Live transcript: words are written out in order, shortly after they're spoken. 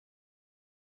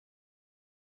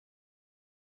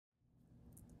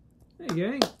Hey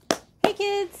gang. Hey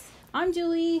kids, I'm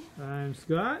Julie, I'm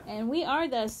Scott. and we are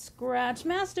the Scratch We're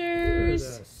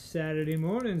Masters. the Saturday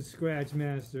morning Scratch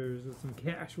Masters with some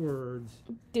cash words.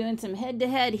 Doing some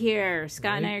head-to-head here.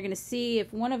 Scott and I Right. are going to see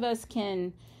if one of us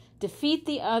can defeat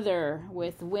the other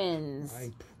with wins.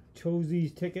 I chose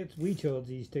these tickets. We chose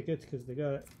these tickets because they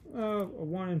got a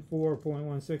 1 in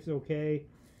 4.16 okay,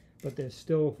 but there's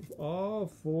still all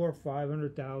four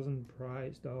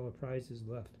 $500,000 prizes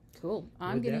left. Cool.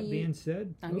 With that being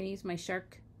said, I'm going to use my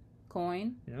shark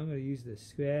coin. and I'm going to use the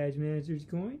Scratch Masters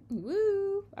coin.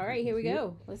 Woo! All right, here we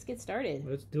go. Let's get started.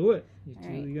 Let's do it. All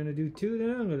right. You're going to do two, then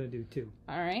I'm going to do two.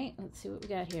 All right, let's see what we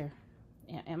got here.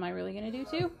 Yeah, am I really going to do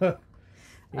two? You're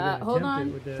gonna Hold attempt it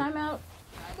on. with the- Time out.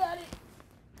 I got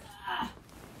it.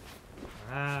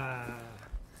 Ah,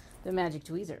 The magic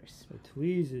tweezers. the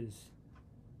tweezers.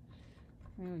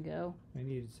 There we go. I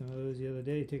needed some of those the other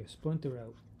day to take a splinter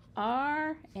out.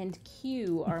 R and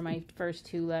Q are my first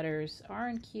two letters. R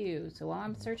and Q. So while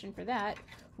I'm searching for that,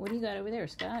 what do you got over there,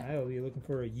 Scott? I'll be looking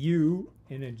for a U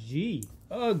and a G.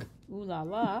 Ugh. Ooh la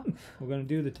la. We're going to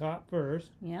do the top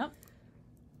first Yep.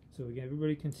 so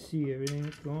everybody can see everything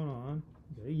that's going on.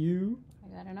 We got a U. I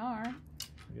got an R.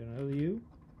 We got another U.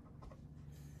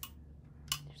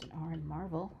 There's an R in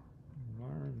Marvel.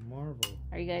 Marvel.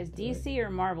 Are you guys DC or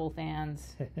Marvel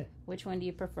fans? Which one do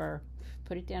you prefer?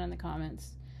 Put it down in the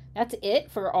comments. That's it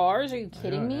for R's? Are you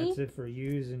kidding me? That's it for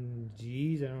U's and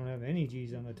G's. I don't have any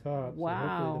G's on the top. So Wow.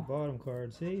 hopefully the bottom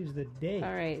card saves the day.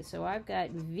 All right, so I've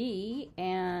got V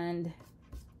and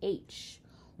H.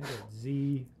 I got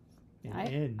Z and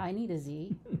N. I need a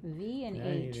Z. V and I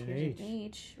H. need an There's an H.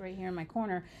 H right here in my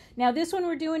corner. Now, this one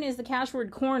we're doing is the cash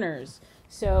word corners.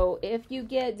 So if you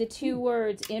get the two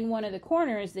words in one of the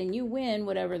corners, then you win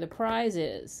whatever the prize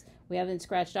is. We haven't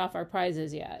scratched off our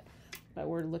prizes yet, but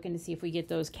we're looking to see if we get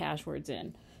those cash words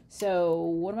in. So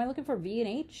what am I looking for? V and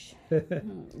H?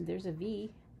 There's a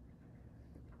V.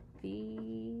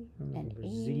 V and For H.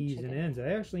 Z's and Okay. N's. I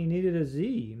actually needed a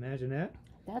Z. Imagine that.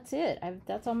 That's it.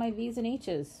 That's all my V's and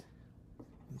H's.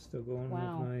 I'm still going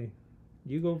Wow. with my...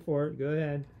 You go for it. Go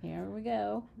ahead. Here we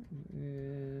go.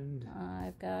 And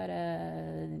I've got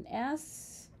an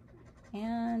S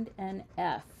and an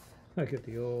F. I got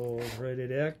the old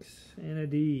rated X and a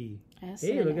D. S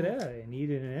Hey, and look an at F. that. I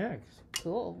needed an X.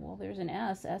 Cool. Well, there's an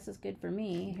S. S is good for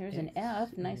me. Here's an X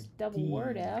F. and Nice a double D.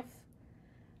 word F.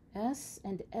 S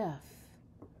and F.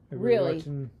 Everybody Really?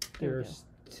 watching Here we their go.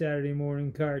 Saturday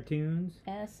morning cartoons.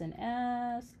 S and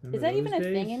S. Remember Is that even a those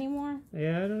thing days? anymore?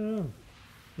 Yeah, I don't know.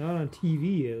 Not on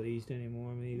TV at least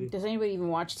anymore, maybe. Does anybody even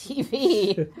watch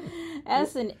TV?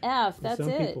 S and F. That's Some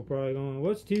it. people probably going,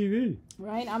 what's TV?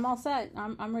 Right? I'm all set.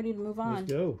 I'm ready to move on.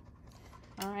 Let's go.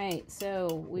 All right.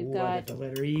 So we've Ooh, I got the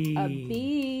letter E. a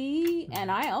B,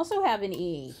 and I also have an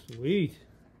E. Sweet.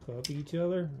 Copy each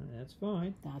other. That's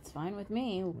fine. That's fine with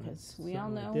me because we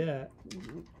all Something know like that.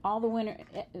 all the winner.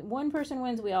 One person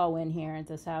wins, we all win here at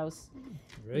this house.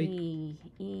 Right. E.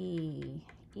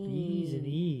 B's and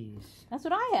E's. That's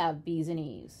what I have. B's and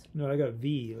E's. No, I got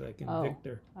V, like in Oh.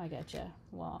 Victor. I gotcha.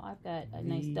 Well, I've got a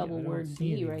nice V, double I don't word see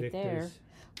B any right there. Victors.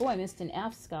 Oh, I missed an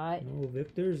F, Scott. No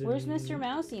Victors. Where's and... Mr.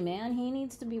 Mousy, man? He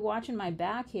needs to be watching my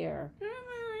back here.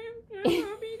 I'll be there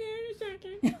in a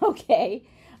second. Okay.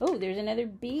 Oh, there's another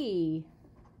B.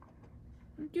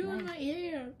 I'm doing my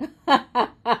hair.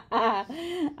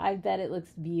 I bet it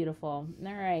looks beautiful.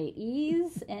 All right,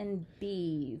 E's and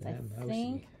B's. I Yeah, mousy.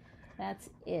 think that's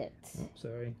it. Oh,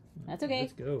 sorry. That's okay.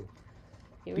 Let's go.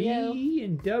 Here we go. B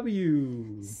and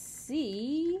W.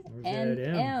 C Where's and that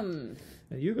M? M.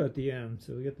 Now you got the M,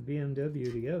 so we got the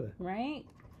BMW together. Right?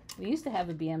 We used to have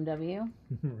a BMW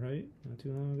Right? Not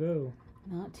too long ago.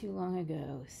 not too long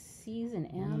ago. C's and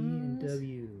B and M's.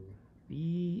 W.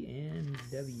 B and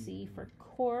W. C for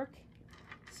Cork.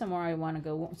 Somewhere I want to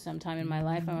go sometime in my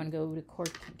life. I want to go to Cork,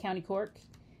 County Cork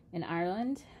in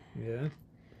Ireland. Yeah.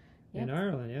 Yep. In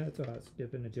Ireland, yeah, it's a hot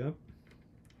skip and a jump.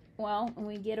 Well, when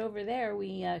we get over there,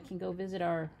 we can go visit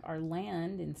our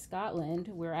land in Scotland.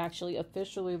 We're actually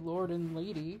officially Lord and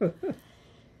Lady.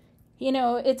 You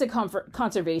know, it's a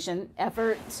conservation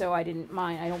effort, so I didn't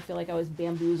mind. I don't feel like I was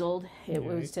bamboozled. It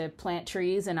Right. was to plant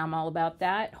trees, and I'm all about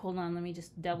that. Hold on, let me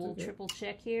just double, okay. triple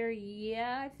check here.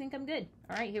 Yeah, I think I'm good.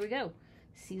 All right, here we go.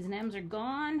 C's and M's are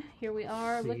gone. Here we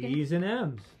are looking. C's and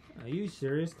M's. Are you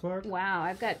serious, Clark? Wow,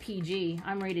 I've got PG.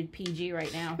 I'm rated PG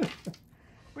right now.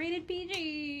 Rated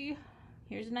PG.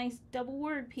 Here's a nice double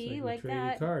word P we like traded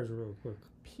that. cars real quick.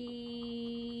 P.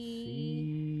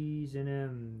 C's and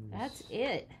M's. That's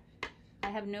it. I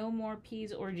have no more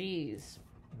P's or G's.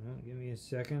 Well, give me a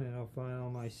second and I'll find all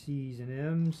my C's and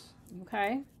M's.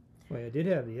 Okay. Wait, I did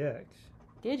have the X.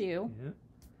 Did you? Yeah.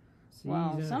 C's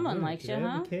Well, and someone letters. likes Did you, I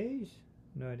have huh? the K's?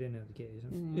 No, I didn't have the K's.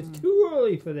 Mm. It's too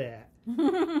early for that.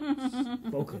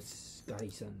 Focus,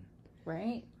 Scotty-son.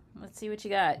 Right? Let's see what you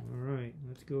got. All right,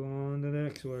 let's go on to the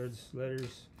next words.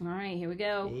 Letters. All right, here we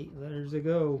go. 8 letters to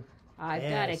go. I've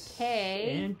got a S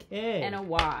K and K. and a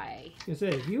Y. I say,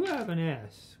 if you have an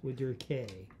S with your K,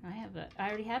 I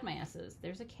already had my S's.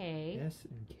 There's a K. S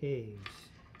and K's.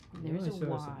 There's I a saw some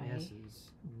Y. S's.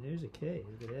 And there's a K.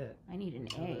 Look at that. I need an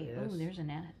Another A. S. Oh, there's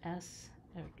an S.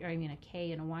 Or I mean a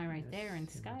K and a Y right there in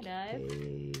S and Skydive.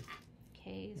 K.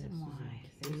 K's S's and and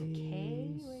Y's. There's a K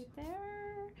K's. right there.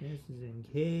 S's and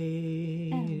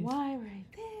K's. And a Y right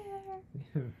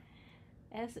there.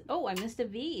 S. Oh, I missed a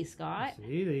V, Scott.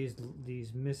 See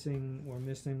these missing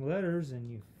letters, and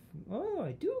you. Oh,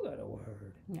 I do got a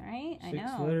word. Right? I 6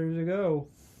 know. letters to go.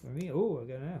 For me, oh, I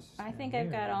got an S. I down think I've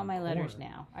there got in all the my letters corner.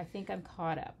 now. I think I'm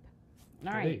caught up.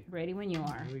 All Ready. right, ready when you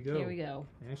are. Here we go. Here we go.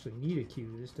 I actually need a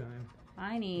Q this time.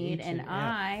 I need H an and F.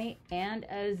 I and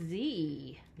a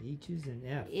Z. H's and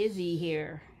F's. Izzy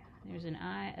here. There's an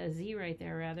I, a Z right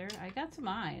there, rather. I got some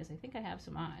I's. I think I have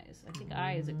some I's. I think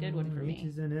I is a good one for me.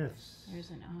 H's and F's. There's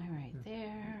an I right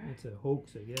there. It's a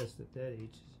hoax, I guess, that H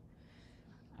is.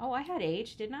 Oh, I had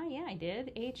H, didn't I? Yeah, I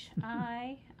did.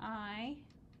 H-I-I.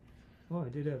 Oh, I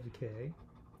did have the K.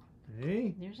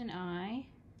 Hey, There's an I.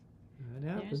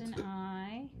 that There's happens. an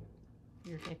I.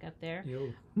 Your hiccup there.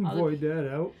 You'll All the- avoid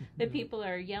that out. The people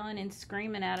are yelling and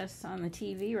screaming at us on the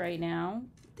TV right now.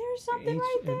 There's something H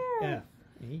right and there. F.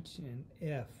 H and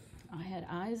F. I had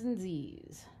I's and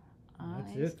Z's.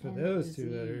 That's I's it for and those 2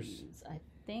 letters. Z's. I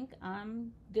think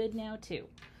I'm good now too.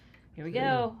 Here we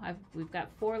go. We've got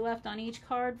 4 left on each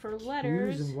card for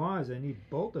letters. Q's and Y's. I need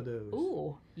both of those.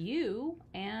 Ooh, U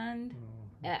and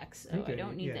Oh, X. think I I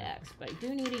don't need- need the yeah. X, but I do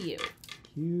need a U.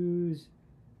 Q's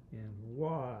and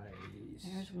Y's.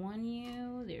 There's 1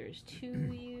 U. There's 2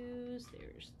 U's.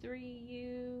 There's 3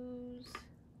 U's.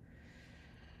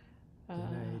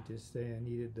 Didn't I just say I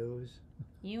needed those?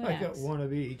 U and I X. got 1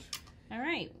 of each. All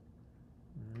right.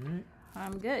 All right.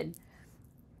 I'm good.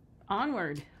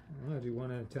 Onward. I'm going to do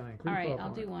one at a time. All right, Creep up I'll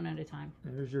on do it. one at a time.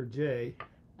 There's your J.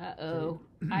 Uh-oh.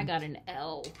 I got an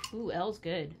L. Ooh, L's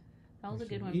good. L's a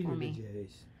good one for me. The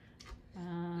J's.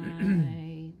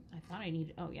 I thought I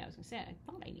needed, oh yeah, I was going to say, I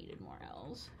thought I needed more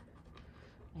L's.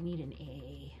 I need an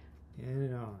A. And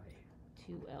an I.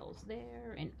 2 L's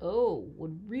there. An O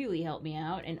would really help me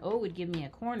out. An O would give me a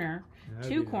corner. That'd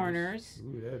 2 be nice. corners.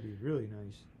 Ooh, that'd be really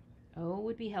nice. O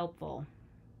would be helpful.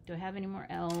 Do I have any more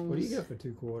L's? What do you got for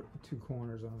two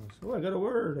corners on this? Oh, I got a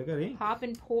word. I got ink. Hop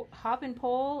and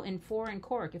pole and 4 and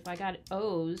cork. If I got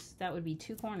O's, that would be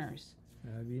 2 corners.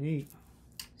 That'd be neat.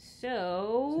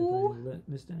 So, See if I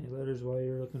missed any letters while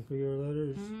you're looking for your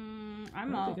letters.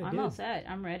 I'm I think I all did. set.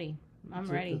 I'm ready. I'm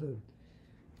Tip ready. of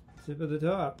Tip of the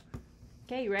top.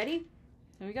 Okay, you ready?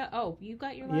 Here we go. Oh, you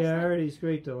got your last Yeah, I letter? already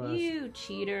scraped the last. You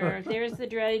cheater. There's the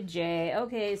dreaded J.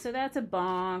 Okay, so that's a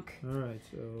bonk. All right,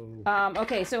 so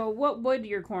Okay, so what would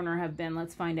your corner have been?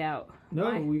 Let's find out. no,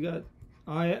 Why? we got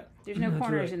I. There's no That's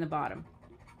corners right. in the bottom.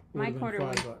 My Would've been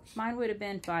corner $5. mine would have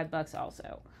been $5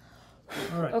 also.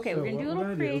 All right. Okay, so we're gonna what do a we're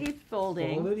little creative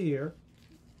folding. Fold it here.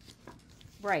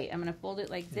 Right, I'm gonna fold it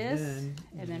like And this, then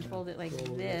and then you're fold it like fold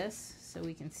it. this, so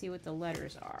we can see what the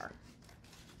letters are.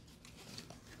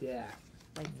 Yeah.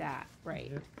 Like that, right?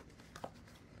 Yep.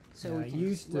 So Now, we I can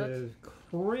used look. to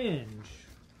cringe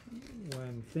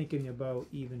when thinking about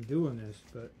even doing this,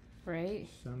 but Right.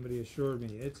 somebody assured me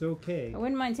it's okay. I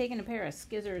wouldn't mind taking a pair of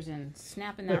scissors and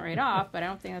snapping that right off, but I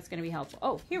don't think that's going to be helpful.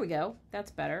 Oh, here we go.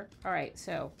 That's better. All right,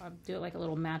 so I'll do it like a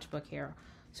little matchbook here.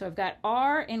 So I've got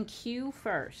R and Q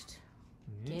first.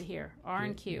 Yeah. Get here. R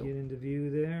and Q. Get into view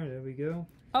there. There we go.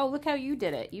 Oh, look how you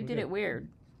did it. You did Okay. it weird.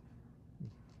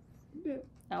 Yeah.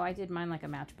 Oh, I did mine like a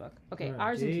matchbook. Okay, All right,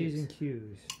 R's and J's Q's. and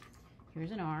Q's.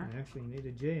 Here's an R. I actually need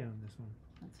a J on this one,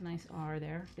 That's a nice R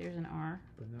there. There's an R.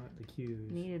 but not the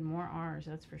Q's. Needed more R's,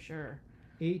 that's for sure.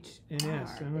 H and S.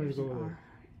 R, I'm going there's to go an with R.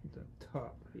 the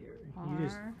top here. You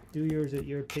just R. do yours at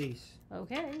your pace.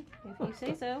 Okay, if you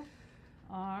say so.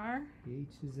 R.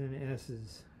 H's and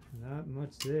S's. Not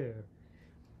much there.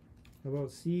 How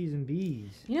about C's and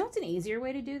B's? You know what's an easier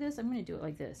way to do this? I'm going to do it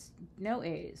like this. No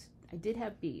A's. I did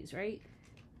have B's, right?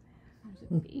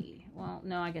 There's a B. Well,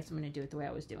 no, I guess I'm going to do it the way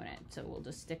I was doing it. So we'll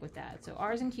just stick with that. So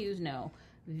R's and Q's, no.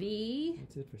 V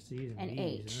That's it for C's and and B's.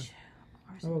 H.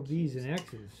 R's Huh? How and about V's Q's. and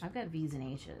X's? I've got V's and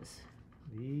H's.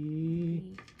 V.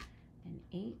 V and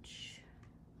H.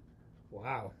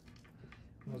 Wow.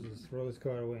 I'll just throw this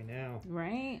card away now.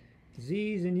 Right?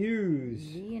 Z's and U's.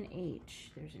 V and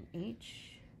H. There's an H.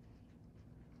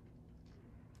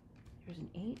 There's an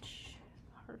H.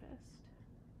 Harvest.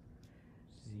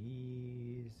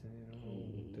 Z's. I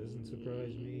don't know. Doesn't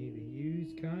surprise me. The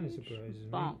U's kind of surprises me.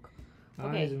 Bonk.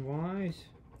 Okay. I's and Y's.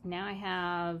 Now I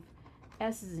have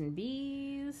S's and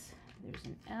B's. There's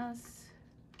an S.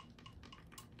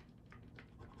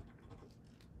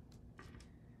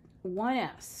 1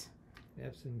 S.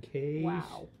 F's and K's.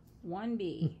 Wow. 1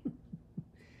 B.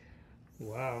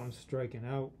 Wow, I'm striking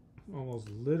out almost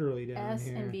literally down S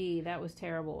here. and B. That was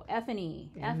terrible. F and E.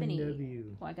 F and E.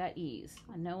 W. Well, I got E's.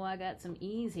 I know I got some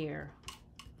E's here.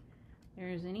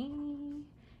 There's an E,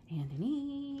 and an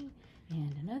E,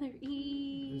 and another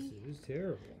E. This is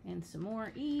terrible. And some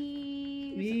more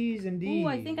E's. E's and D's. Ooh,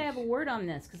 I think I have a word on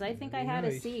this because I think I had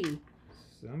a C.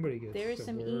 Somebody gets There's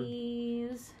some word.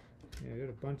 E's. Yeah, I got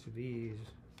a bunch of E's,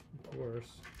 of course.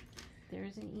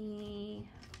 There's an E.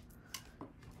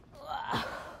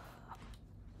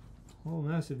 Whole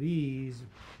mess of E's.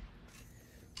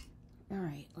 All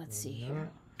right, let's see here.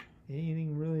 Not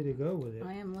anything really to go with it.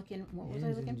 I am looking. What was I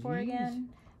N's looking and for G's? again?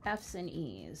 F's and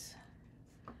E's.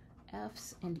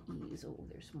 F's and E's. Oh,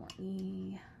 there's more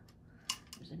E.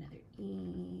 There's another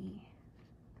E.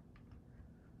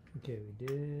 Okay, we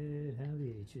did have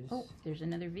the H's. Oh, there's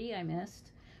another V I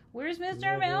missed. Where's We Mr.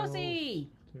 have Mousy?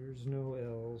 There's no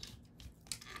L's.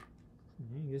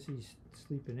 I guess he's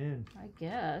sleeping in. I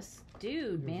guess.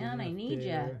 Dude, There's man, I enough need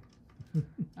ya. there.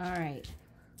 All right.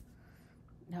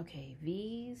 Okay,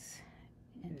 V's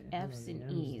and Yeah, F's the and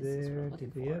M's E's. That's what there. I'm looking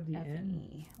Did we for. have the F N? and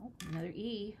E. Oh, another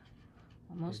E.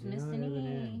 Almost We did missed not an have an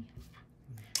E. N.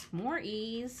 More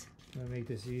E's. I'm gonna make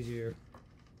this easier.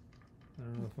 I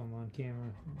don't know if I'm on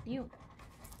camera. You.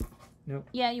 Nope.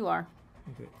 Yeah, you are.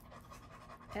 Okay.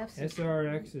 F's and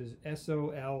SRX is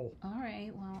SOL. All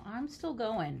right. Well, I'm still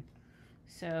going.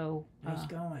 So Nice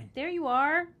going. there you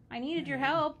are. I needed your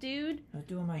help, dude. I was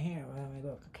doing my hair. How do I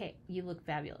look? Okay, you look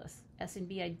fabulous. S and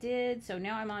B I did. So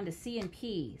now I'm on to C and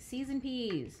P. C's and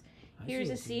P's. I Here's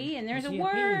see a it, C, and I there's a see P.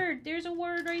 word. There's a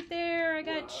word right there. I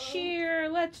got cheer.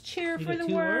 Let's cheer You for got the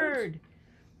 2 word. words?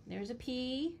 There's a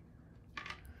P.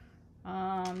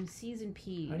 C's and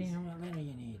P's. How do you know what letter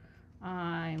you need?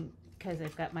 Because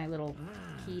I've got my little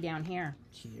Ah, P down here.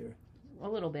 cheer. A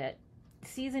little bit.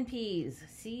 C's and P's.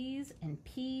 C's and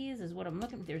P's is what I'm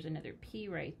looking for. There's another P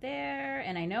right there.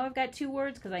 And I know I've got 2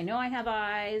 words because I know I have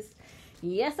eyes.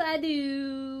 Yes, I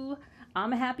do.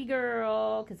 I'm a happy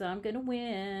girl because I'm going to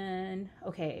win.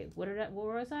 Okay, what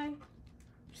was I?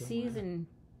 C's and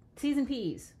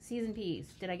P's. C's and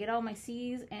P's. Did I get all my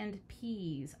C's and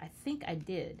P's? I think I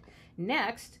did.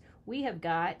 Next, we have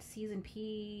got C's and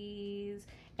P's,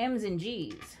 M's and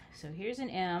G's. So here's an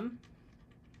M.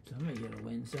 Somebody's gonna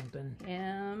win something.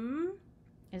 M.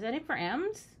 Is that it for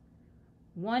M's?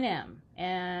 1 M.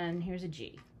 And here's a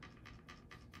G.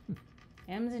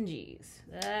 M's and G's.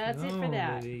 That's it for No,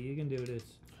 that. Baby, you can do this.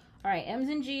 All right, M's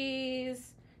and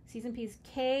G's, C's and P's,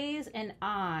 K's and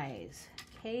I's.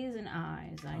 K's and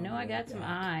I's. I know I got some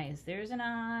I's. There's an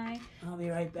I. I'll be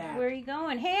right back. Where are you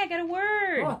going? Hey, I got a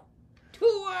word. Oh,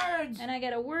 2 words. And I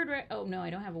got a word right. Oh, no, I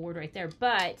don't have a word right there.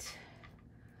 But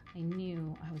I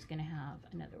knew I was going to have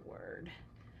another word.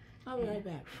 I'll be right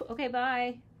back. Okay,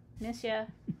 bye. Miss ya.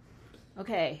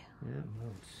 Okay. Yeah,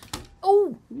 mouse.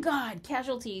 Oh, God.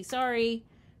 Casualty. Sorry.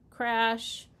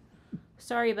 Crash.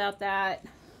 Sorry about that.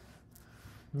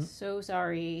 So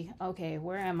sorry. Okay,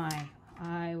 where am I?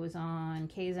 I was on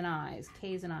K's and I's.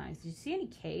 K's and I's. Did you see any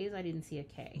K's? I didn't see a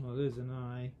K. Well, there's an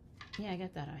I. Yeah, I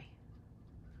got that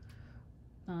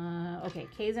I. Okay,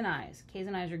 K's and I's. K's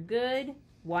and I's are good.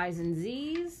 Y's and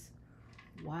Z's.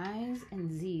 Y's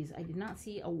and Z's. I did not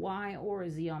see a Y or a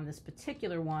Z on this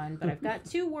particular one, but I've got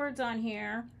 2 words on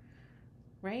here.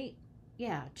 Right?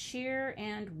 Yeah, cheer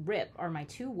and rip are my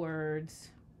 2 words.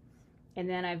 And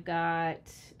then I've got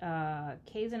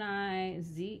K's and I,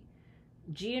 Z,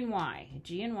 G and Y.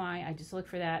 G and Y, I just looked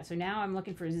for that. So now I'm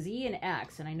looking for Z and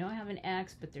X. And I know I have an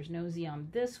X, but there's no Z on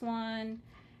this one.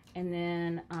 And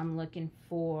then I'm looking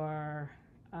for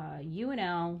U and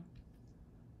L.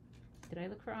 Did I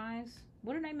look for I's?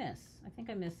 What did I miss? I think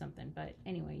I missed something. But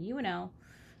anyway, U and L.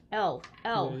 L.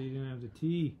 Yeah, you didn't have the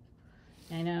T.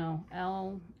 I know.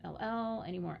 L, L, L.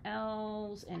 Any more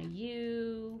L's? And a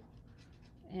U.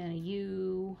 And a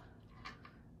U.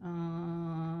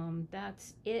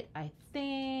 That's it, I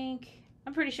think.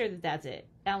 I'm pretty sure that that's it.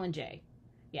 L and J.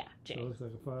 Yeah, J. So it looks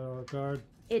like a $5 card.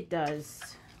 It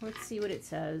does. Let's see what it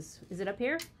says. Is it up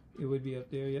here? It would be up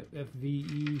there. Yep.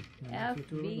 FVE. That's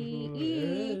what you're looking for.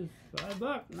 FVE. There it is.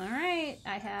 $5. All right.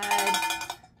 I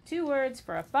had 2 words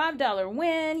for a $5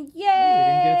 win. Yay! We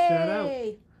didn't get shout out.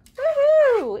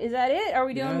 Woohoo! Is that it? Are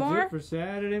we doing That's more? it for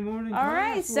Saturday morning. All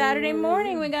right, class. Saturday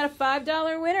morning, we got a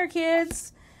 $5 winner,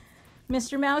 kids.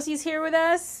 Mr. Mousie's here with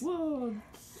us. Whoa.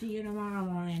 See you tomorrow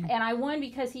morning. And I won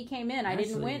because he came in. I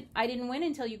didn't Ashley. win. I didn't win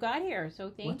until you got here.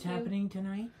 So thank What's you. happening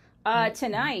tonight?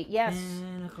 Tonight, yes.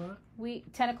 10 o'clock?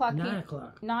 10 o'clock 9 p.m.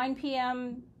 o'clock. 9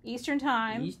 p.m. Eastern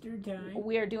time. Eastern time.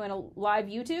 We are doing a live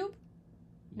YouTube.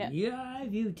 No. Live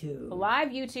YouTube. Live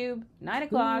YouTube, 9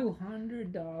 o'clock.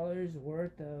 $200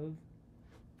 worth of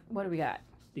What do we got?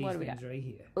 these What do we things right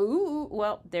here. Ooh,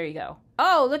 well, there you go.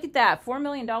 Oh, look at that. $4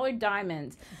 million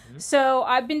diamonds. So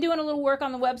I've been doing a little work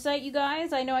on the website, you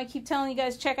guys. I know I keep telling you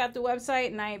guys check out the website,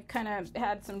 and I've kind of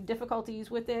had some difficulties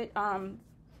with it.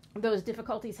 Those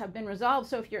difficulties have been resolved.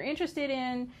 So if you're interested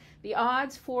in the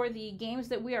odds for the games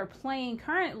that we are playing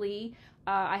currently,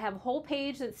 I have a whole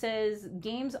page that says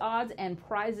games, odds, and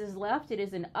prizes left. It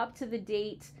is an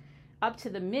up-to-the-date,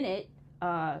 up-to-the-minute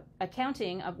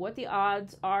accounting of what the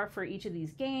odds are for each of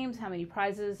these games, how many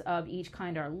prizes of each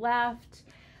kind are left.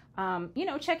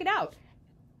 Check it out.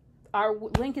 Our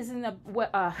link is in the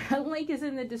link is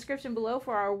in the description below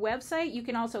for our website. You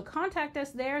can also contact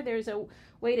us there. There's a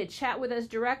way to chat with us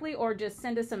directly, or just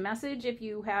send us a message if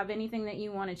you have anything that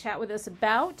you want to chat with us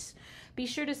about. Be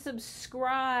sure to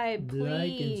subscribe, please.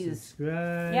 Like and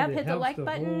subscribe. Yep, It hit the helps like the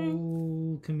button.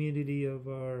 whole community of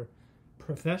our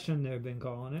profession, they've been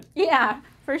calling it. Yeah,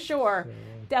 for sure. So,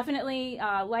 Definitely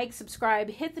like, subscribe,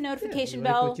 hit the notification yeah, if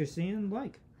you bell. like what you're seeing,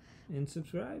 like and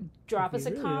subscribe. Drop if us a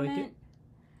you really like comment. it.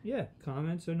 Yeah,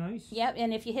 comments are nice. Yep,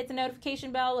 and if you hit the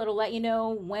notification bell, it'll let you know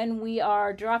when we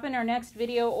are dropping our next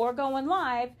video or going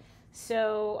live.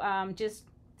 So just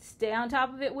stay on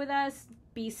top of it with us.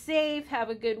 Be safe. Have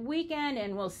a good weekend,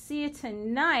 and we'll see you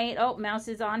tonight. Oh, Mouse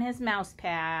is on his mouse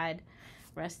pad,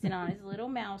 resting on his little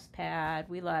mouse pad.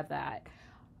 We love that.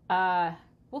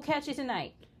 We'll catch you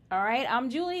tonight. All right,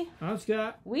 I'm Julie. I'm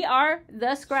Scott. We are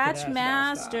the Scratch Scratch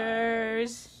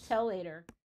Masters. Till later.